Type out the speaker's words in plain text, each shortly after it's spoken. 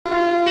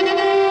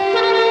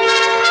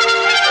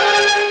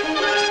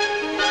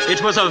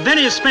It was a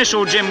very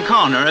special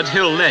gymkhana at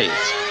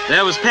Leys.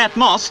 There was Pat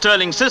Moss,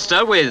 Sterling's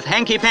sister, with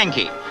Hanky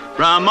Panky.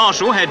 Graham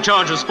Marshall had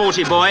charge of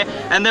Sporty Boy,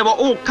 and there were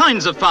all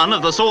kinds of fun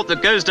of the sort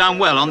that goes down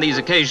well on these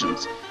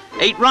occasions.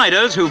 8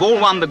 riders, who've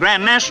all won the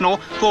Grand National,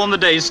 form the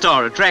day's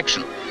star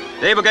attraction.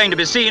 They were going to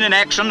be seen in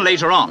action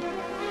later on.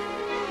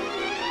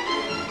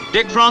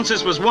 Dick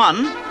Francis was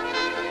one,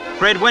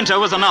 Fred Winter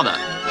was another,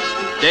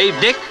 Dave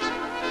Dick,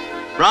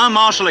 Graham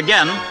Marshall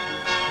again,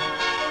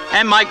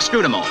 and Mike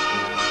Scudamore.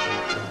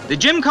 The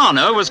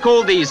gymkhana was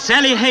called the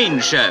Sally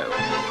Haynes Show,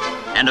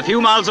 and a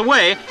few miles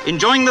away,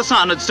 enjoying the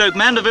sun at Stoke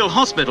Mandeville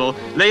Hospital,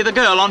 lay the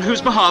girl on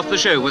whose behalf the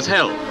show was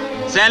held.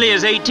 Sally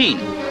is 18.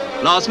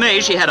 Last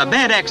May, she had a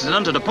bad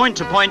accident at a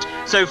point-to-point,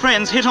 so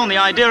friends hit on the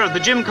idea of the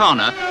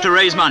gymkhana to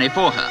raise money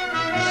for her.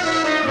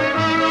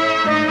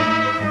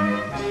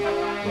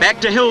 Back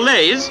to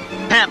Leys,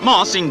 Pat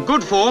Moss in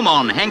good form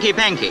on Hanky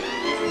Panky.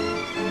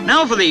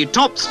 Now for the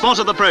top spot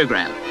of the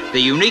programme, the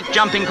unique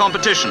jumping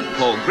competition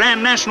for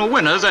Grand National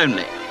winners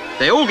only.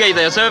 They all gave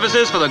their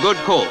services for the good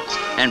cause,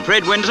 and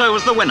Fred Winter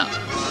was the winner.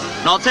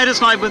 Not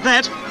satisfied with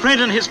that,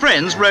 Fred and his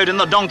friends rode in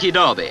the Donkey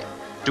Derby.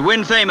 To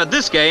win fame at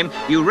this game,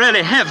 you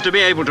really have to be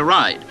able to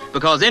ride,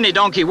 because any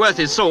donkey worth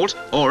his salt,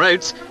 or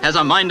oats, has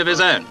a mind of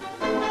his own.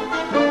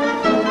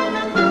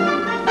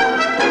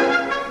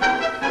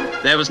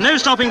 There was no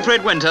stopping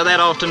Fred Winter that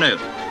afternoon.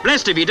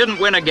 Blessed if he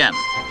didn't win again.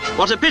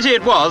 What a pity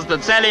it was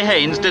that Sally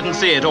Haynes didn't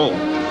see it all.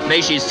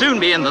 May she soon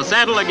be in the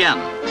saddle again.